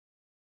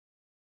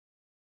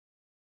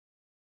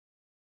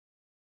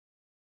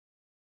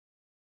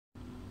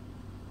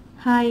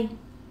Hi,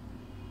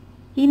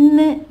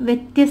 ഇന്ന്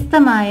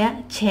വ്യത്യസ്തമായ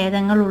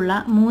ഛേദങ്ങളുള്ള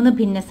 3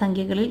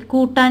 ഭിന്നസംഖ്യകളിൽ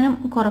കൂട്ടാനും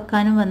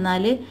കുറക്കാനും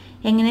വന്നാൽ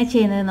എങ്ങനെ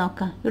ചെയ്യുന്നത്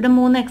നോക്കാം. ഇവിടെ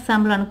 3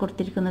 എക്സാമ്പിളാണ്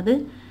കൊടുത്തിരിക്കുന്നത്.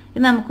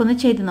 ഇത് നമുക്കൊന്ന്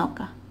ചെയ്ത്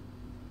നോക്കാം.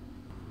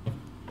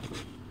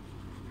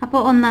 അപ്പോൾ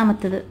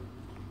ഒന്നാമത്തേത്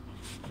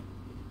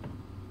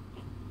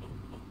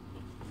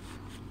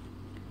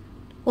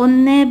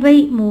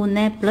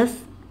 1/3 പ്ലസ്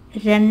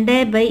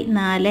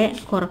 2/4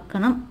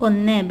 കുറക്കണം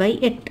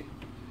 1/8.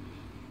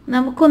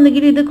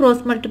 നമുക്കൊന്നുകിൽ ഇത്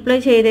ക്രോസ് മൾട്ടിപ്ലൈ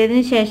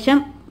ചെയ്തതിന് ശേഷം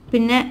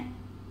പിന്നെ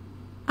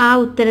ആ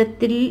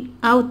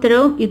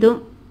ഉത്തരവും ഇതും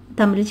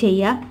തമ്മിൽ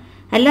ചെയ്യുക.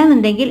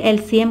 അല്ലാന്നുണ്ടെങ്കിൽ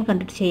LCM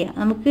കണ്ടിട്ട് ചെയ്യുക.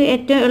 നമുക്ക്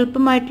ഏറ്റവും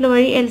എളുപ്പമായിട്ടുള്ള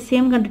വഴി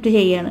LCM കണ്ടിട്ട്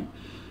ചെയ്യുകയാണ്.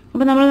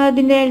 അപ്പോൾ നമ്മൾ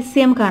അതിൻ്റെ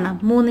LCM കാണാം.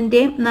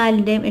 3ൻ്റെയും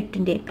 4ൻ്റെയും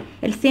 8ൻ്റെയും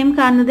LCM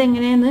കാണുന്നത്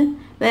എങ്ങനെയെന്ന്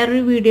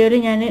വേറൊരു വീഡിയോയിൽ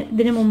ഞാൻ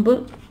ഇതിനു മുമ്പ്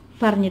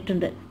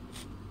പറഞ്ഞിട്ടുണ്ട്.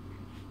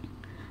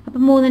 അപ്പോൾ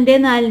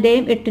 3ൻ്റെയും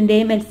 4ൻ്റെയും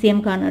 8ൻ്റെയും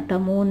LCM കാണുക കേട്ടോ.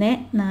 3,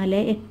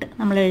 4, 8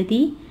 നമ്മൾ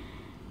എഴുതി.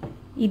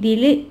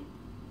 ഇതിൽ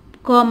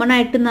കോമൺ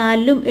ആയിട്ട്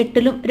 4ലും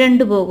 8ലും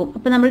 2 പോകും.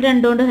 അപ്പോൾ നമ്മൾ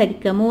 2 കൊണ്ട്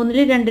ഹരിക്കുക. 3ൽ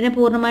 2നെ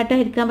പൂർണ്ണമായിട്ട്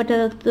ഹരിക്കാൻ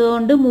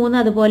പറ്റാത്തതുകൊണ്ട് 3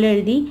 അതുപോലെ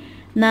എഴുതി.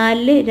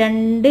 4ൽ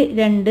 2,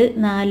 2,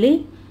 4,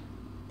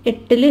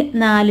 8ൽ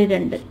 4,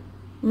 2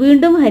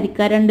 വീണ്ടും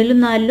ഹരിക്കുക. 2ലും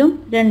 4ലും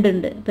 2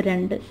 ഉണ്ട്. അപ്പോൾ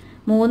 2,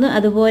 3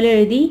 അതുപോലെ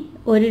എഴുതി.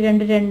 1, 2,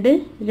 2,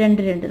 2,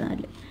 2,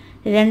 4,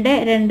 2,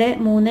 2,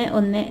 3,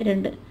 1,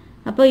 2.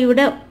 അപ്പോൾ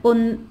ഇവിടെ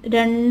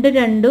 2,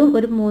 2,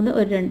 ഒരു 3,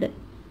 ഒരു 2.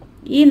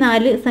 ഈ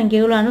 4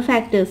 സംഖ്യകളാണ്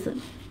factors.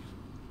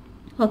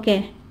 Okay,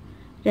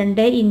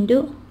 2 into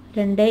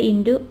 2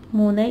 into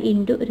 3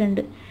 into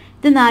 2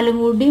 ഇത് 4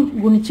 കൂടിയും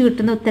ഗുണിച്ച്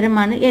കിട്ടുന്ന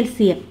ഉത്തരമാണ്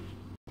LCM.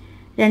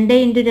 2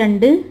 into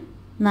 2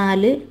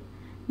 4,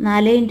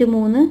 4 into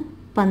 3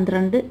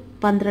 12,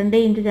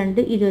 12 into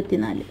 2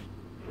 24.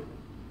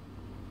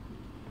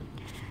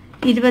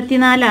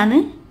 24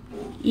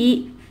 ഈ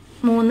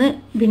 3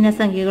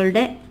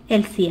 ഭിന്നസംഖ്യകളുടെ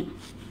LCM.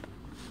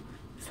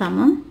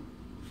 സമം.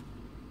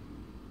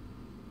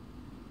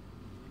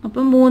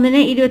 അപ്പം 3നെ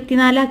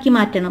 24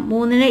 മാറ്റണം.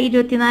 3നെ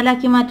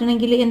 24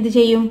 മാറ്റണമെങ്കിൽ എന്ത്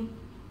ചെയ്യും?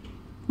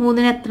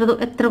 3നെ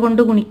എത്ര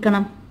കൊണ്ട്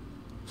ഗുണിക്കണം?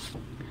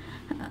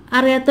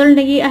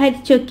 അറിയാത്തതുണ്ടെങ്കിൽ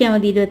ഹരിച്ചു വയ്ക്കാൻ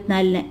മതി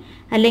 24നെ.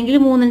 അല്ലെങ്കിൽ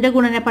 3ൻ്റെ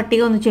ഗുണന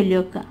പട്ടിക ഒന്ന് ചൊല്ലി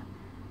വെക്കുക.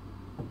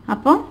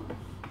 അപ്പോൾ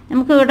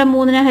നമുക്ക് ഇവിടെ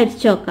 3നെ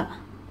ഹരിച്ചു നോക്കാം.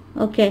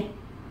 ഓക്കെ,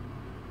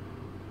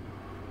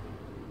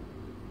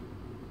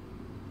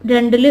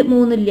 2ൽ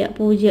 3 ഇല്ല,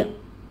 0.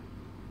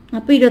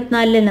 അപ്പോൾ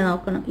 24 തന്നെ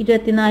നോക്കണം.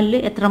 24ൽ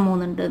എത്ര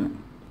 3 ഉണ്ടെന്ന്.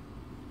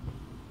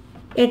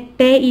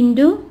 8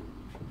 ഇൻറ്റു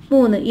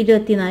 3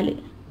 24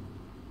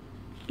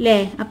 അല്ലേ?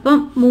 അപ്പം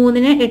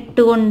 3നെ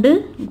 8 കൊണ്ട്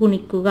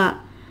ഗുണിക്കുക.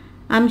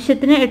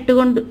 അംശത്തിനെ 8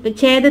 കൊണ്ട്,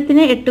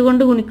 ഛേദത്തിനെ 8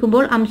 കൊണ്ട്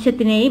ഗുണിക്കുമ്പോൾ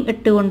അംശത്തിനെയും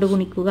 8 കൊണ്ട്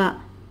ഗുണിക്കുക.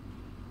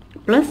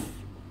 പ്ലസ്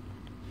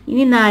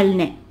ഇനി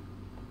 4നെ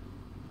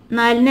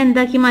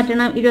എന്താക്കി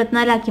മാറ്റണം?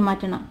 24 ആക്കി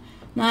മാറ്റണം.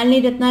 4നെ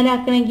 24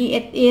 ആക്കണമെങ്കിൽ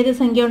ഏത്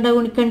സംഖ്യ കൊണ്ടാണ്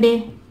ഗുണിക്കണ്ടേ?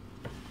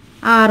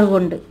 6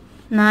 കൊണ്ട്.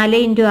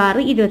 4 ഇൻറ്റു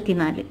 6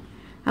 24.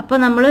 അപ്പോൾ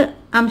നമ്മൾ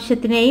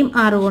അംശത്തിനെയും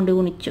 6 കൊണ്ട്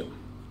ഗുണിച്ചു.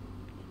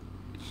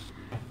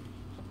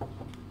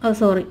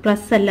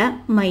 പ്ലസ് അല്ല,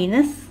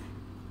 മൈനസ്.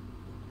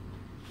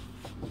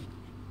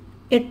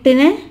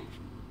 8നെ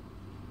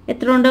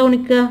എത്ര കൊണ്ടാണ്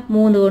ഗുണിക്കുക?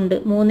 3 കൊണ്ട്.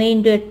 3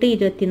 ഇൻറ്റു 8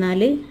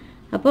 24.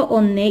 അപ്പോൾ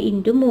 1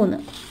 ഇൻറ്റു 3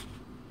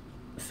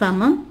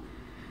 സമം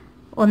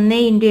 1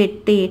 ഇൻറ്റു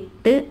 8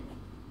 8,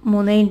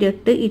 3 ഇൻറ്റു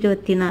 8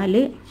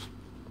 24,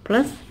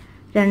 പ്ലസ്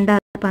 2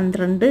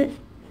 12,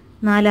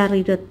 4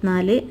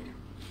 24,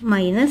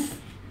 മൈനസ്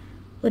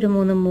ഒരു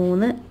 3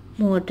 3,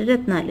 3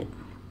 24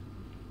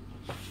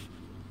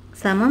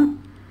 സമം.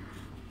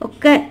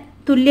 ഒക്കെ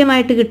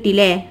തുല്യമായിട്ട്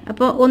കിട്ടിയില്ലേ?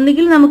 അപ്പോൾ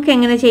ഒന്നുകിൽ നമുക്ക്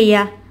എങ്ങനെ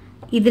ചെയ്യാം?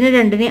 ഇതിനെ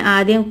 2നെ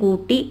ആദ്യം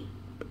കൂട്ടി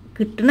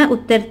കിട്ടുന്ന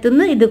ഉത്തരത്തിൽ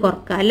നിന്ന് ഇത്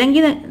കുറക്കുക.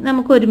 അല്ലെങ്കിൽ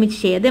നമുക്ക് ഒരുമിച്ച്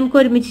ചെയ്യാം. അത് നമുക്ക്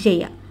ഒരുമിച്ച്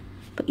ചെയ്യാം.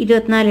 അപ്പോൾ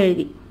 24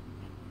 എഴുതി.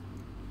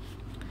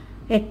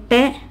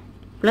 8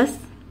 പ്ലസ്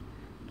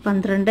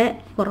 12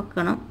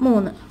 കുറക്കണം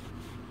 3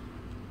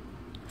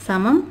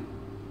 സമം.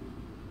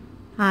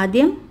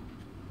 ആദ്യം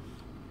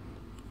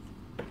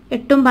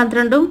 8ഉം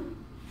 12ഉം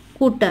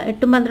കൂട്ടുക.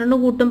 8ഉം 12ഉം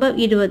കൂട്ടുമ്പോൾ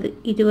 20.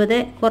 20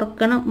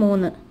 കുറക്കണം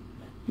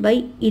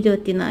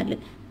 3/24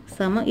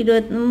 സമം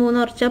 23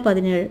 കുറച്ചാൽ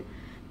 17.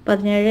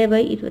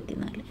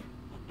 17/24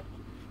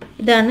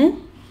 ഇതാണ്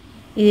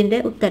ഇതിൻ്റെ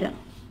ഉത്തരം.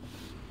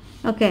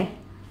 ഓക്കെ,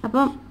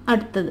 അപ്പം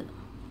അടുത്തത്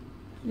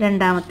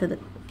രണ്ടാമത്തത്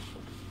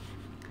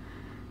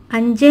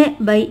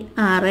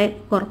 5/6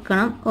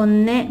 കുറക്കണം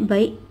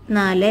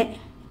 1/4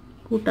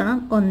 കൂട്ടണം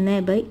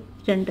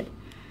 1/2.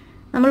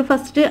 നമ്മൾ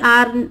ഫസ്റ്റ്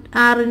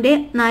 6ൻ്റെ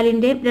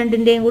 4ൻ്റെയും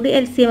 2ൻ്റെയും കൂടി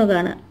LCM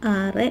കാണുക.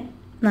 6,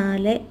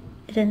 4,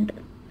 2.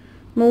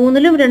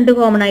 3ലും 2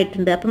 കോമൺ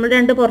ആയിട്ടുണ്ട്. അപ്പം നമ്മൾ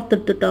 2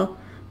 പുറത്തെടുത്തിട്ടോ.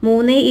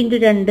 3 ഇൻറ്റു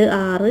 2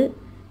 6,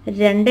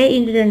 2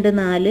 ഇൻറ്റു 2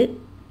 4,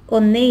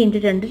 1 ഇൻറ്റു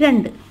 2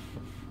 2.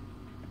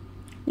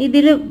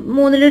 ഇതിൽ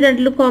 3ലും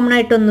 2ലും കോമൺ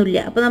ആയിട്ടൊന്നുമില്ല.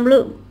 അപ്പോൾ നമ്മൾ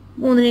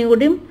 3നെയും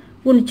കൂടിയും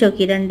ഗുണിച്ച്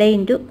നോക്കി. 2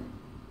 ഇൻറ്റു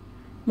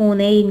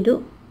 3 ഇൻറ്റു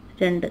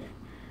 2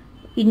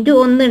 ഇൻറ്റു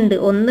 1 ഉണ്ട്.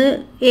 1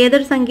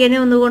 ഏതൊരു സംഖ്യേനെ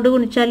 1 കൊണ്ട്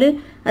ഗുണിച്ചാൽ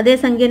അതേ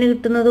സംഖ്യേനെ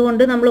കിട്ടുന്നത്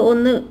കൊണ്ട് നമ്മൾ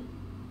 1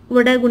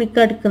 ഇവിടെ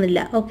ഗുണിക്കാൻ എടുക്കുന്നില്ല.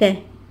 ഓക്കെ,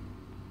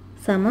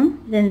 സമം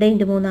 2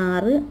 ഇൻറ്റു 3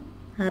 6,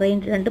 6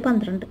 ഇൻറ്റു 2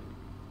 12.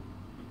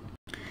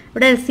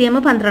 ഇവിടെ LCM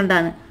 12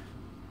 ആണ്.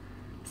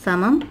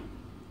 സമം,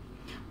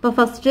 അപ്പോൾ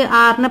ഫസ്റ്റ്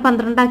 6നെ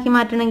 12 ആക്കി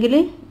മാറ്റണമെങ്കിൽ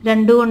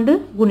 2 കൊണ്ട്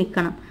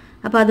ഗുണിക്കണം.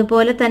 അപ്പോൾ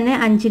അതുപോലെ തന്നെ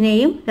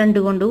 5നെയും 2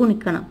 കൊണ്ട്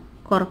ഗുണിക്കണം,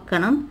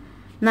 കുറക്കണം.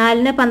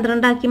 4നെ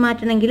 12 ആക്കി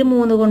മാറ്റണമെങ്കിൽ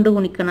 3 കൊണ്ട്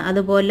ഗുണിക്കണം,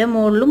 അതുപോലെ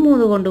മുകളിലും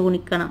 3 കൊണ്ട്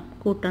ഗുണിക്കണം,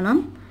 കൂട്ടണം.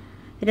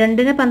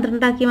 2നെ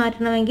 12 ആക്കി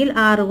മാറ്റണമെങ്കിൽ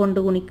 6 കൊണ്ട്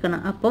ഗുണിക്കണം,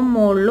 അപ്പം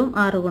മുകളിലും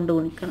 6 കൊണ്ട്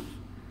ഗുണിക്കണം.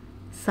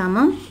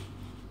 സമം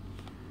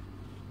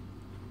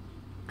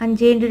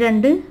 5 ×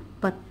 2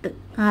 10,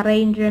 6 ×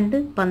 2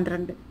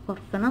 12,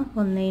 കുറക്കണം.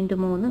 1 ×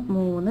 3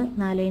 3,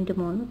 4 ×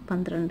 3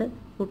 12,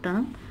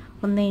 കൂട്ടണം.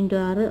 1 ×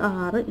 6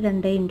 6, 2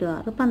 ×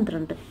 6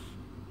 12.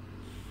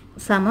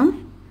 സമം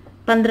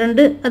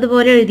 12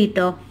 അതുപോലെ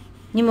എഴുതിയിട്ടോ.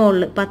 ഇനി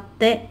മുകളിൽ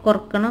 10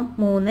 കുറക്കണം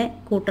 3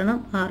 കൂട്ടണം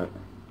 6.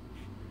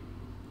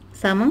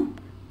 സമം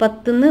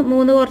 10ന്ന്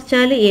 3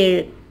 കുറച്ചാൽ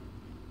 7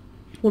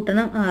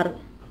 കൂട്ടണം 6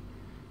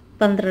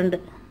 12.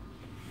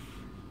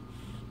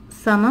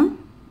 സമം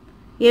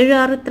 7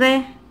 6 എത്ര?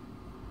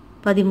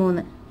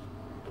 13.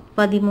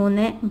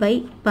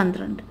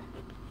 13/12.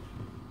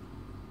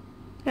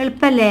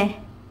 എളുപ്പല്ലേ?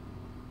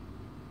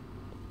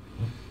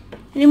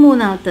 ഇനി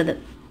മൂന്നാമത്തത്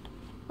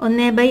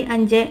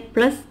 1/5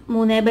 പ്ലസ്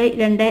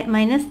 3/2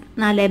 മൈനസ്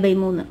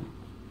 4/3.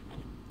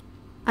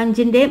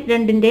 5ൻ്റെയും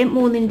 2ൻ്റെയും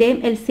 3ൻ്റെയും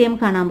LCM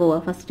കാണാൻ പോവുക.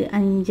 ഫസ്റ്റ്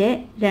 5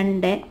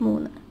 2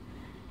 3.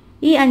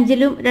 ഈ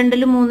 5ലും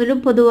 2ലും 3ലും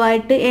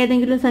പൊതുവായിട്ട്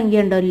ഏതെങ്കിലും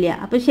സംഖ്യ ഉണ്ടോ? ഇല്ല.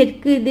 അപ്പോൾ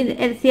ശരിക്കും ഇതിന്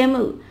LCM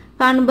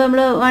കാണുമ്പോൾ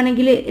നമ്മൾ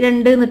വേണമെങ്കിൽ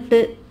 2 നിട്ട്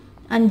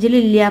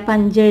 5ലില്ല, അപ്പം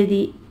 5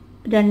 എഴുതി,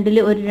 2ൽ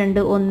ഒരു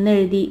 2 1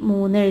 എഴുതി,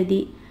 3 എഴുതി,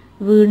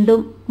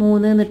 വീണ്ടും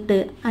 3 നിട്ട്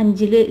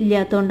 5ൽ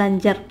ഇല്ലാത്തതുകൊണ്ട്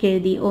 5 ഇറക്കി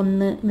എഴുതി,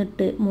 1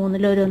 നിട്ട്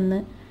 3ൽ ഒരു 1,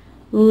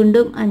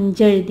 വീണ്ടും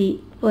 5 എഴുതി,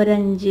 ഒരു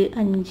 5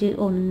 5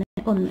 1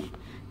 1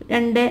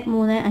 2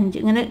 3 5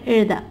 ഇങ്ങനെ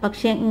എഴുതാം.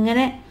 പക്ഷെ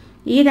ഇങ്ങനെ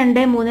ഈ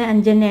 2 3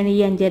 5 തന്നെയാണ് ഈ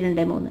 5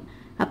 2 3.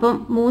 അപ്പം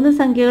 3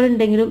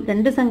 സംഖ്യകളുണ്ടെങ്കിലും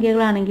 2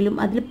 സംഖ്യകളാണെങ്കിലും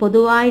അതിൽ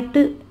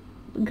പൊതുവായിട്ട്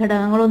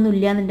ഘടകങ്ങളൊന്നും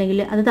ഇല്ല എന്നുണ്ടെങ്കിൽ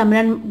അത്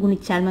തമ്മിലാണ്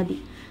ഗുണിച്ചാൽ മതി.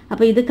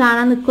 അപ്പോൾ ഇത്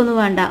കാണാൻ നിൽക്കൊന്നും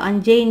വേണ്ട.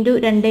 5 × 2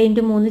 ×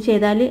 3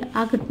 ചെയ്താൽ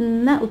ആ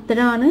കിട്ടുന്ന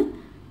ഉത്തരമാണ്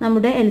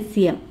നമ്മുടെ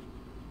LCM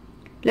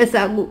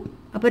ലസാഗു.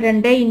 അപ്പോൾ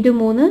 2 ×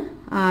 3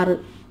 6,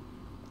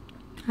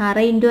 6 ×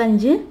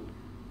 5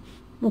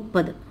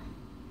 30.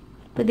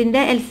 അപ്പോൾ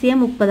ഇതിൻ്റെ LCM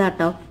 30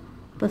 ആട്ടോ.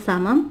 അപ്പോൾ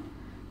സമം,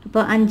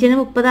 അപ്പോൾ 5നെ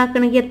 30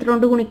 ആക്കണമെങ്കിൽ എത്ര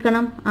കൊണ്ട്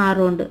ഗുണിക്കണം? 6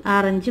 കൊണ്ട്.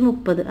 6 5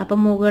 30. അപ്പം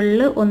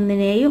മുകളിൽ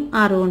 1നെയും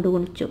 6 കൊണ്ട്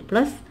ഗുണിച്ചു,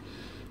 പ്ലസ്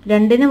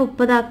 2നെ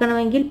 30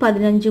 ആക്കണമെങ്കിൽ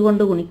 15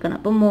 കൊണ്ട് ഗുണിക്കണം,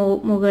 അപ്പം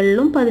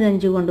മുകളിലും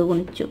 15 കൊണ്ട്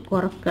ഗുണിച്ചു,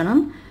 കുറക്കണം.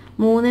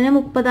 3നെ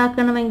 30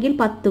 ആക്കണമെങ്കിൽ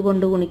 10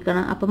 കൊണ്ട്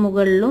ഗുണിക്കണം, അപ്പം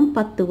മുകളിലും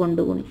 10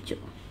 കൊണ്ട് ഗുണിച്ചു.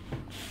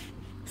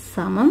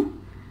 സമം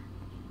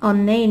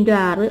 1 ×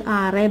 6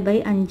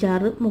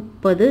 6/5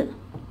 30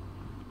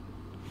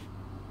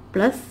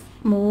 പ്ലസ്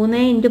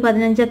 3 ×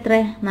 15 എത്ര?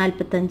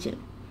 45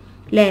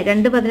 അല്ലേ?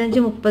 2 15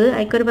 30,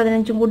 അതിക്കൊരു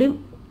 15 കൂടി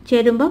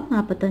ചേരുമ്പോൾ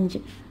 45/2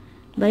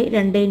 ×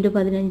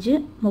 15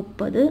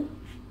 30,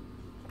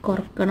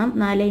 കുറക്കണം.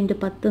 4 ×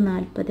 10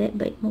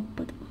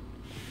 40/30.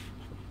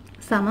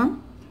 സമം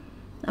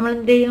നമ്മൾ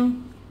എന്ത് ചെയ്യും?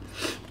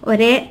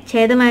 ഒരേ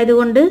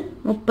ഛേദമായതുകൊണ്ട്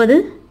 30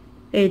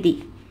 എഴുതി.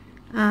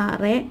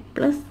 6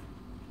 പ്ലസ്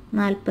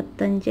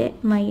 45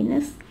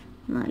 മൈനസ്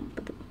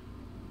 40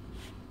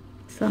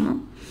 സമം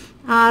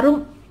 6ഉം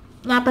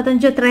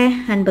 45 എത്ര?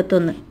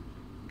 51.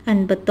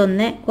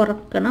 51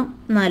 കുറക്കണം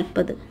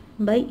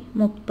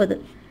 40/30.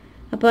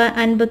 അപ്പോൾ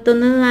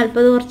 51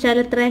 40 കുറച്ചാൽ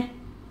എത്ര?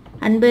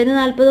 50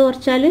 40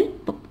 കുറച്ചാൽ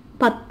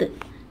 10.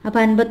 അപ്പോൾ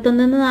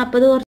 51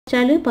 40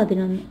 കുറച്ചാൽ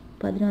 11.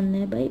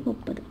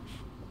 11/30.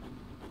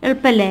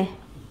 എളുപ്പല്ലേ?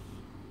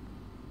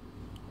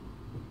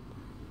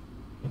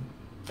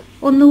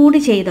 ഒന്നുകൂടി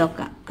ചെയ്ത്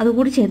നോക്കാം.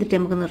 അതുകൂടി ചെയ്തിട്ട്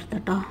നമുക്ക്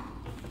നിർത്തട്ടോ.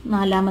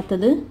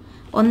 നാലാമത്തത്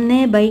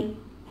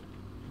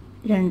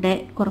 1/2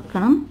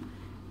 കുറക്കണം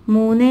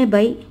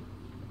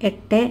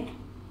 3/8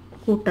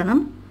 കൂട്ടണം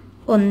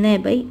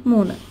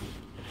 1/3.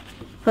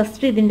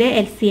 ഫസ്റ്റ് ഇതിൻ്റെ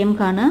LCM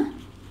കാണുക.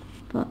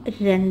 അപ്പോൾ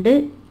 2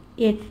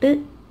 8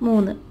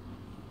 3.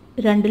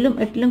 2ലും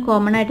 8ലും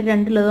കോമൺ ആയിട്ട്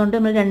 2 ഉള്ളതുകൊണ്ട്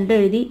നമ്മൾ 2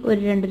 എഴുതി,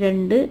 ഒരു 2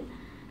 2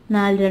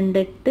 4 2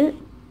 8.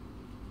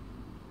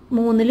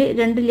 3ൽ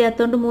 2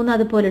 ഇല്ലാത്തതുകൊണ്ട് 3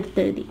 അതുപോലെ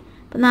എടുത്തെഴുതി.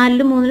 അപ്പോൾ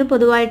 4ലും 3ലും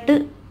പൊതുവായിട്ട്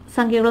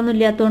സംഖ്യകളൊന്നും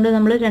ഇല്ലാത്തതുകൊണ്ട്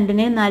നമ്മൾ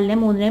 2നെയും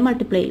 4നെയും 3നെയും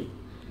മൾട്ടിപ്ലൈ ചെയ്യും.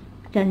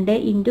 2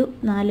 ×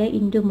 4 ×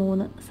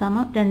 3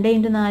 സമം 2 ×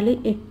 4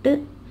 8,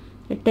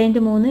 8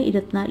 × 3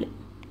 24.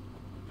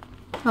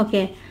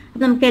 ഓക്കെ,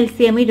 അപ്പോൾ നമുക്ക്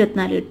LCM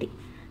 24 കിട്ടി.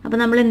 അപ്പോൾ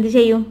നമ്മൾ എന്ത്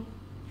ചെയ്യും?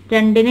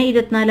 2നെ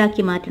 24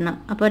 ആക്കി മാറ്റണം.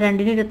 അപ്പോൾ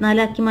 2നെ 24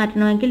 ആക്കി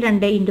മാറ്റണമെങ്കിൽ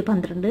 2 ×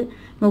 12,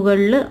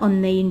 മുകളിൽ 1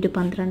 ×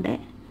 12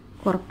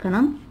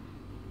 കുറക്കണം.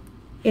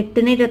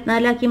 8നെ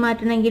 24 ആക്കി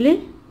മാറ്റണമെങ്കിൽ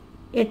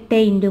 8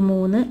 ×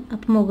 3,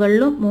 അപ്പോൾ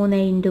മുകളിലും 3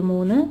 ×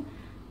 3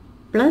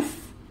 പ്ലസ്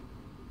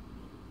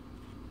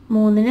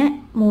 3നെ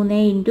 3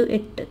 ×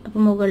 8,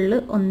 അപ്പോൾ മുകളിൽ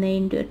 1 ×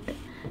 8.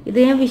 ഇത്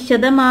ഞാൻ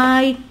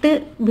വിശദമായിട്ട്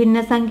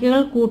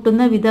ഭിന്നസംഖ്യകൾ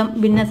കൂട്ടുന്ന വിധം,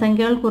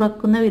 ഭിന്നസംഖ്യകൾ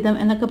കുറക്കുന്ന വിധം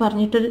എന്നൊക്കെ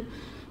പറഞ്ഞിട്ടൊരു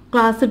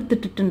ക്ലാസ്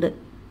എടുത്തിട്ടുണ്ട്.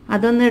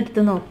 അതൊന്ന്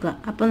എടുത്ത് നോക്കുക.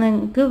 അപ്പോൾ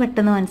നിങ്ങൾക്ക്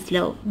പെട്ടെന്ന്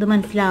മനസ്സിലാവും. ഇത്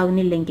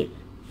മനസ്സിലാവുന്നില്ലെങ്കിൽ.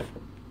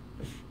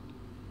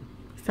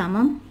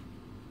 സമം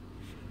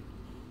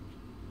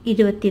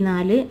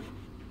 24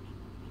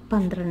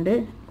 12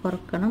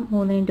 കുറക്കണം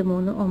 3 ×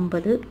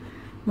 3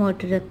 9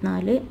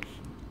 324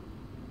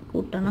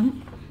 കൂട്ടണം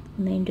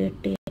 1 ×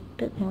 8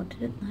 8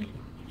 324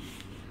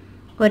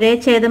 ഒരേ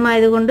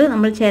ഛേദമായതുകൊണ്ട്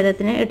നമ്മൾ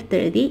ഛേദത്തിനെ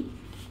എടുത്തെഴുതി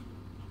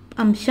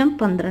അംശം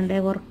 12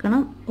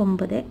 കുറക്കണം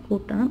 9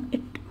 കൂട്ടണം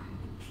 8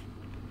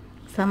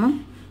 സമം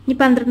ഇനി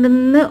 12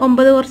 നിന്ന്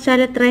 9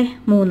 കുറച്ചാൽ എത്ര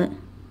 3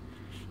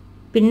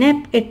 പിന്നെ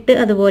 8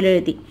 അതുപോലെ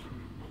എഴുതി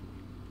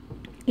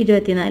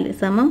 24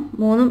 സമം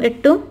 3 ഉം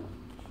 8 ഉം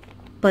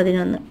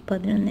 11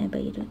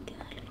 11/24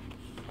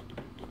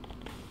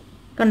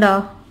 കണ്ടോ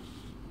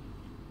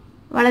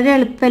വളരെ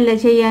എളുപ്പമല്ലേ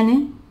ചെയ്യാൻ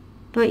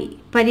ഇപ്പോൾ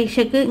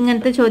പരീക്ഷയ്ക്ക്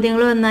ഇങ്ങനത്തെ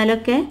ചോദ്യങ്ങൾ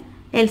വന്നാലൊക്കെ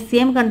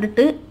LCM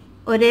കണ്ടിട്ട്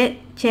ഒരേ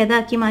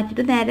ഛേദമാക്കി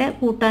മാറ്റിയിട്ട് നേരെ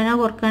കൂട്ടാനോ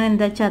കുറക്കാനോ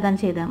എന്താ വെച്ചാൽ അതാണ്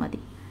ചെയ്താൽ മതി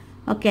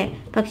ഓക്കെ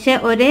പക്ഷേ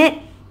ഒരേ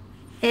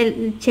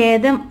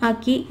ഛേദം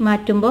ആക്കി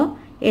മാറ്റുമ്പോൾ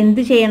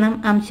എന്ത് ചെയ്യണം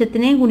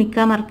അംശത്തിനെ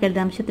ഗുണിക്കാൻ മറക്കരുത്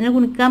അംശത്തിനെ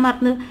ഗുണിക്കാൻ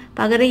മറന്ന്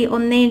പകരം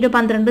 1 ×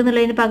 12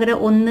 എന്നുള്ളതിന് പകരം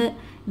 1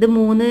 ഇത്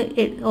 3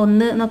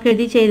 1 എന്നൊക്കെ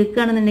എഴുതി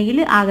ചെയ്തിരിക്കുകയാണെന്നുണ്ടെങ്കിൽ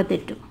ആകെ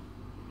തെറ്റും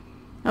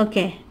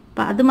ഓക്കെ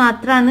അപ്പം അത്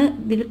മാത്രമാണ്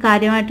ഇതിൽ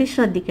കാര്യമായിട്ട്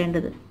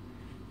ശ്രദ്ധിക്കേണ്ടത്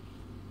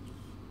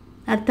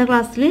അടുത്ത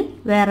ക്ലാസ്സിൽ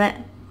വേറെ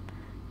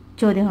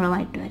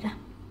ചോദ്യങ്ങളുമായിട്ട് വരാം